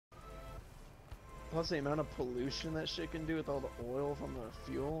Plus the amount of pollution that shit can do with all the oil from the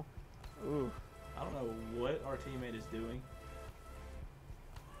fuel. Ooh. I don't know what our teammate is doing.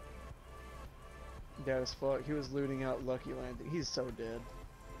 Dead as fuck. He was looting out Lucky Landing. He's so dead.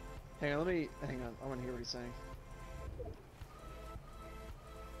 Hang on, hang on. I want to hear what he's saying.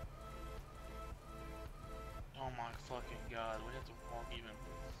 Oh my fucking god, we have to walk even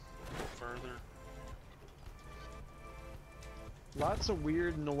further. Lots of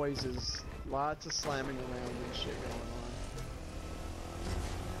weird noises. Lots of slamming around and shit going on.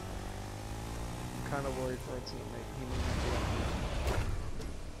 I'm kind of worried for our teammate. He may not be up here.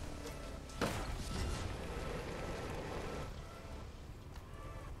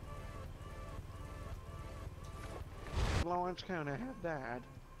 Lawrence County have died.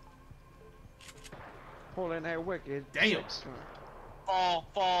 Pulling a wicked. Damn!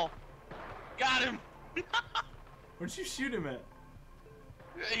 Fall. Got him! Where'd you shoot him at?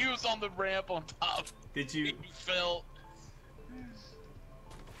 He was on the ramp on top. Did you? He fell.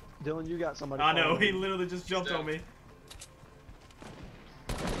 Dylan, you got somebody. I know, he literally just jumped on me.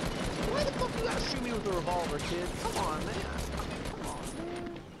 Why the fuck you gotta shoot me with a revolver, kid? Come on, man. Come on,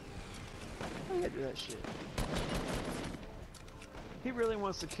 man. Why you gotta do that shit? He really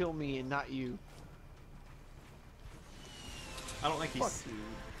wants to kill me and not you. I don't think he's... Fuck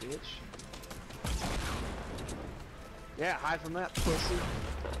you, bitch. Yeah, hide from that, pussy.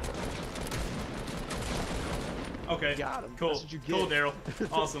 Okay, got him. cool. That's what you get. Cool, Daryl.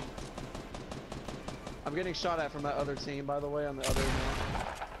 Awesome. I'm getting shot at from that other team, by the way, on the other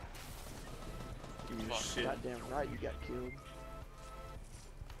map. Give me this shit. Goddamn right, you got killed.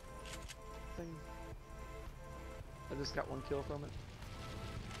 Thing. I just got one kill from it.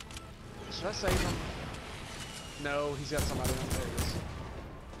 Should I save him? No, he's got somebody on there. He is.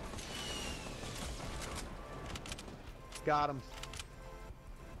 Got him.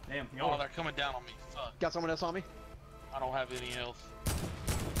 Damn. Oh, they're coming down on me. Fuck. Got someone else on me? I don't have any health.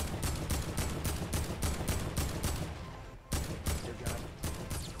 Dear God.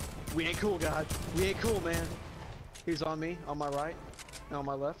 We ain't cool, God. We ain't cool, man. He's on me, on my right, and on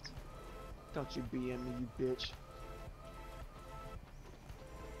my left. Don't you BM me, you bitch.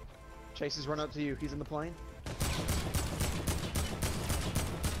 Chase is running up to you. He's in the plane.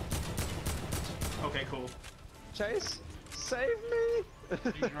 Okay, cool. Chase, save me!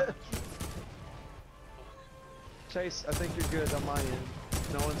 Chase, I think you're good on my end.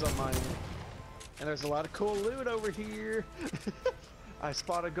 No one's on my end. And there's a lot of cool loot over here. I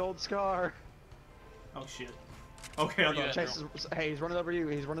spot a gold scar. Oh shit. Okay, I thought. Chase is, hey, he's running over you.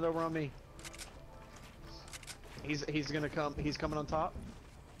 He's running over on me. He's gonna come. He's coming on top.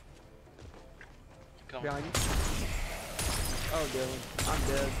 Come. Behind you. Oh, Dylan, I'm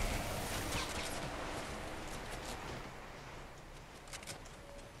dead.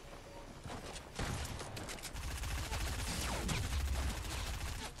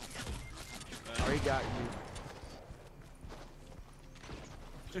 Oh, he got you.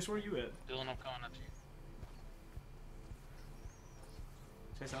 Chase, where are you at? Dylan, I'm coming at you.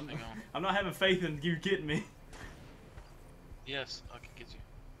 Chase, I'm not having faith in you getting me. Yes, I can get you.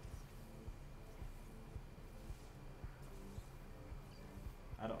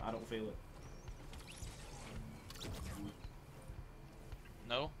 I don't feel it.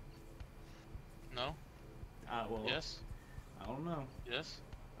 No? No? Well, yes? I don't know. Yes?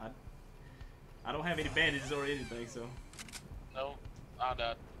 I don't have any bandages or anything, so. No? I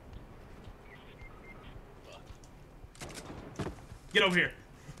died. Get over here.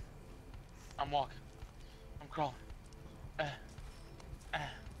 I'm walking. I'm crawling. I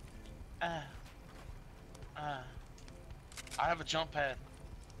have a jump pad.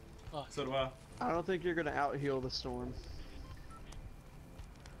 Fuck. So do I. I don't think you're gonna out heal the storm.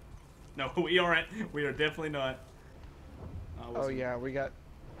 No, we aren't. We are definitely not. Oh yeah, we got.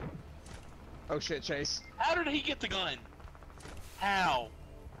 Oh shit, Chase. How did he get the gun? How?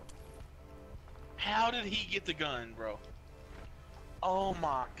 How did he get the gun, bro? Oh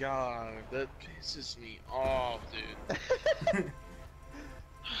my god, that pisses me off, dude.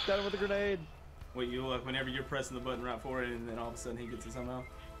 Got him with a grenade. Wait, you look whenever you're pressing the button right for it, and then all of a sudden he gets it somehow.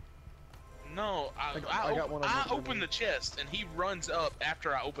 No, I open the chest and he runs up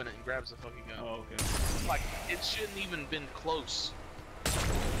after I open it and grabs the fucking gun. Oh, okay. Like, it shouldn't even been close.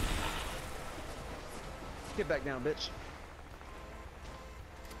 Get back down, bitch.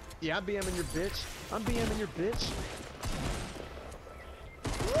 Yeah, I'm BMing your bitch. I'm BMing your bitch.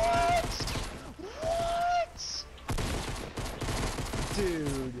 What? What?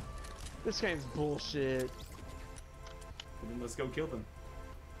 Dude. This game's bullshit. Well, then let's go kill them.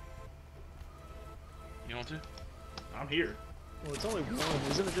 You want to? I'm here. Well, it's only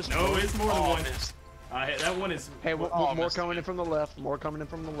one. Isn't it just No, one? it's more than one. It is. That one is. Hey, Oh, more missed coming it. in from the left. More coming in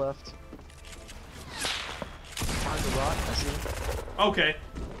from the left. Behind the rock. I see him. Okay.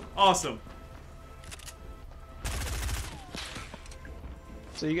 Awesome.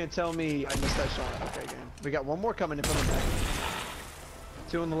 So you're gonna tell me I missed that shot? Okay, game. We got one more coming in from the back.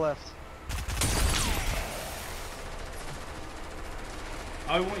 Two on the left.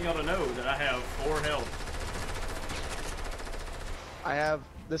 I want y'all to know that I have 4 health. I have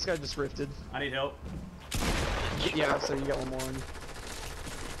this guy just rifted. I need help. Yeah, so you got one more on you.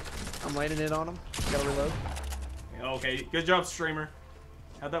 I'm landing it on him. Gotta reload. Okay, good job, streamer.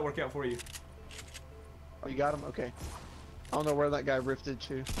 How'd that work out for you? Oh, you got him? Okay. I don't know where that guy rifted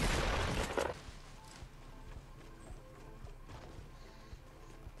to.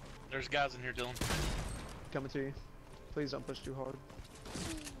 There's guys in here, Dylan. Coming to you. Please don't push too hard.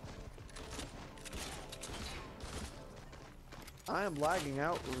 I am lagging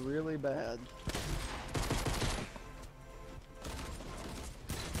out really bad.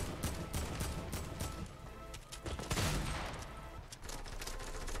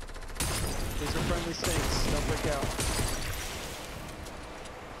 These are friendly stinks. Don't freak out.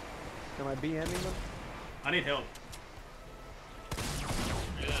 Am I BMing them? I need help.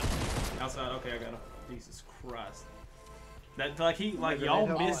 Yeah. Outside. Okay, I got him. Jesus Christ. That like Grenade y'all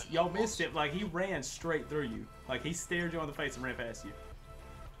help? missed it. Like he ran straight through you. Like he stared you on the face and ran past you.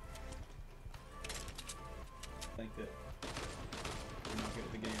 I think that you're not good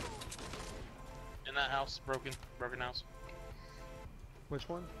at the game. In that house, broken house. Which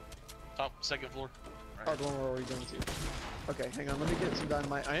one? Top, second floor. Right. Oh, the one we're already going to. Okay, hang on. Let me get some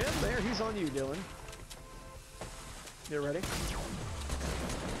dynamite. I am there. He's on you, Dylan. You ready?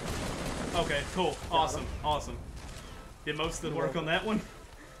 Okay, cool. Awesome. Awesome. Did most of the work on that one?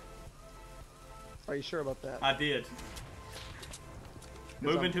 Are you sure about that? I did. 'Cause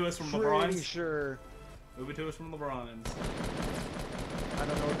Moving I'm to us from pretty LeBron's. sure. Moving to us from LeBron's. I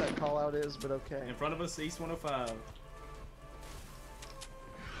don't know what that call out is, but okay. In front of us, East 105.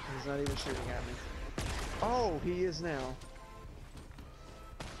 He's not even shooting at me. Oh, he is now.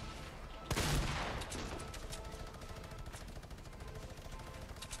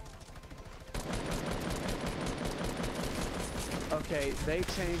 Okay, they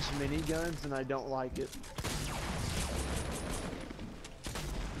changed miniguns and I don't like it.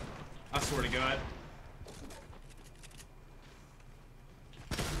 I swear to God.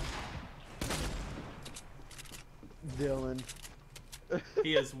 Dylan.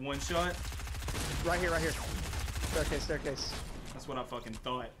 He is one shot. Right here, right here. Staircase, staircase. That's what I fucking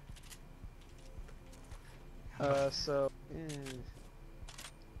thought. So...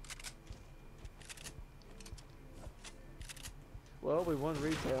 Well, we won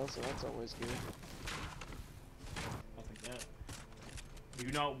retail, so that's always good. I'll take that. Do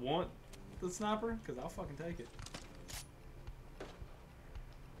you not want the sniper? Because I'll fucking take it.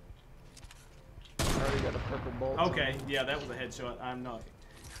 I already got a purple bolt. Okay, yeah, that was a headshot. I'm not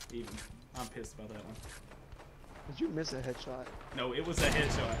even. I'm pissed about that one. Did you miss a headshot? No, it was a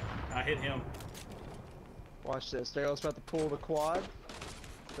headshot. I hit him. Watch this. Daryl's about to pull the quad.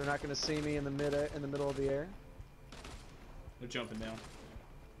 They're not going to see me in the middle of the air. They're jumping down.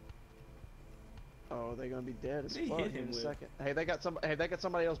 Oh, they're gonna be dead as What did he fuck hit in him a with? second. Hey, they got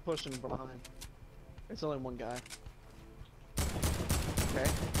somebody else pushing behind. It's only one guy. Okay,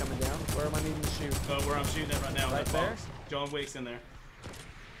 coming down. Where am I needing to shoot? Where I'm shooting at right now. Right that there? box. John Wick's in there.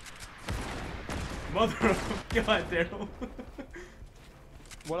 Mother of God, Daryl.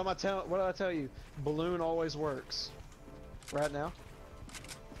 What did I tell you? Balloon always works. Right now.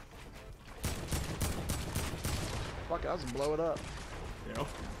 Fuck it, I was gonna blow it up. Daryl.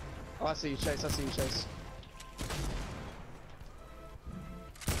 Oh, I see you, Chase. I see you, Chase.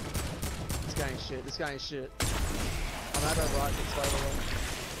 This guy ain't shit. This guy ain't shit. I'm out of rockets, by the way.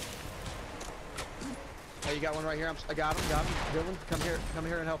 Hey, you got one right here. I got him. Got him. Dylan, come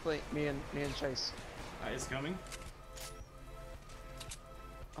here and help me and Chase. It's coming.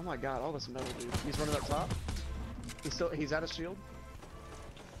 Oh my God, all this metal, dude. He's running up top. He's out of shield.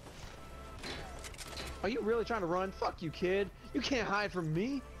 Are you really trying to run? Fuck you, kid. You can't hide from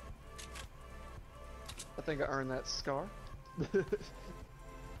me. I think I earned that scar.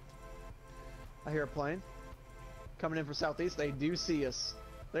 I hear a plane coming in from southeast. They do see us.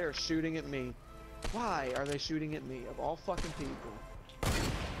 They are shooting at me. Why are they shooting at me, of all fucking people?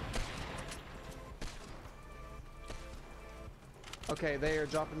 Okay, they are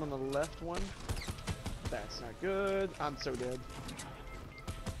dropping on the left one. That's not good. I'm so dead.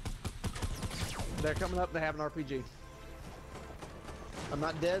 They're coming up. They have an RPG. I'm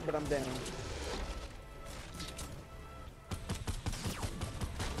not dead, but I'm down.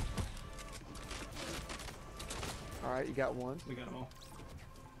 Alright, you got one. We got them all.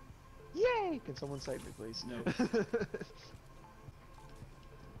 Yay! Can someone save me, please? No.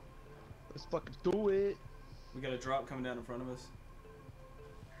 Let's fucking do it. We got a drop coming down in front of us.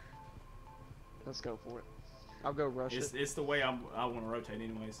 Let's go for it. I'll go rush it. It's the way I want to rotate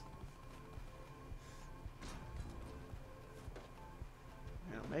anyways.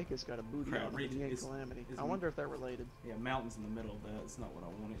 Now, Maka's got a booty Crap, on Reed, him. He ain't is- Calamity. is I wonder if they're related. Yeah, mountains in the middle of that. It's not what I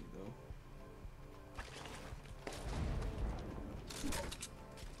wanted though.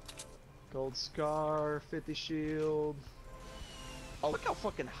 Gold Scar, 50 shield. Oh, look how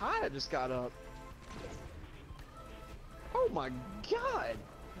fucking high I just got up. Oh my god!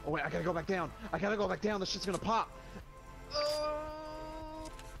 Oh wait, I gotta go back down. I gotta go back down. This shit's gonna pop. Oh,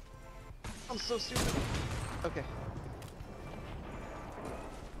 I'm so stupid. Okay.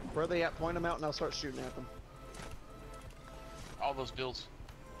 Where are they at? Point them out and I'll start shooting at them. All those builds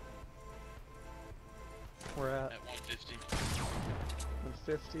We're at at 150.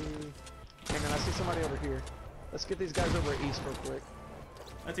 150. Hang on, I see somebody over here. Let's get these guys over east real quick.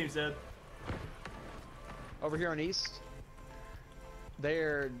 That team's dead. Over here on east.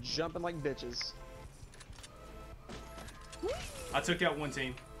 They're jumping like bitches. I took out one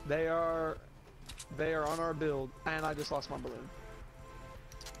team. They are on our build, and I just lost my balloon.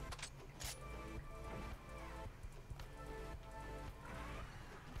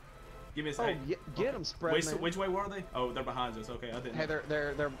 Give me a Oh, second. get them, spread man. Which way were they? Oh, they're behind us. Okay, I didn't. Hey,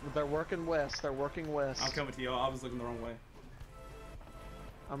 they're working west. They're working west. I'm coming to y'all. I was looking the wrong way.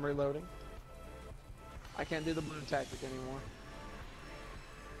 I'm reloading. I can't do the blue tactic anymore.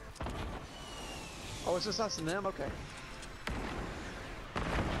 Oh, it's just us and them? Okay.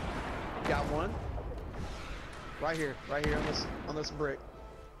 Got one. Right here on this brick.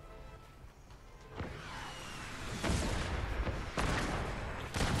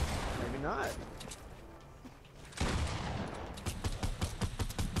 Maybe not.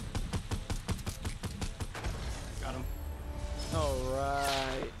 Got him.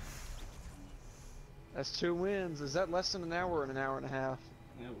 Alright. That's 2 wins. Is that less than an hour or an hour and a half?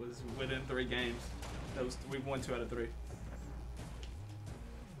 It was within 3 games. We won 2 out of 3.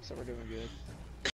 So we're doing good.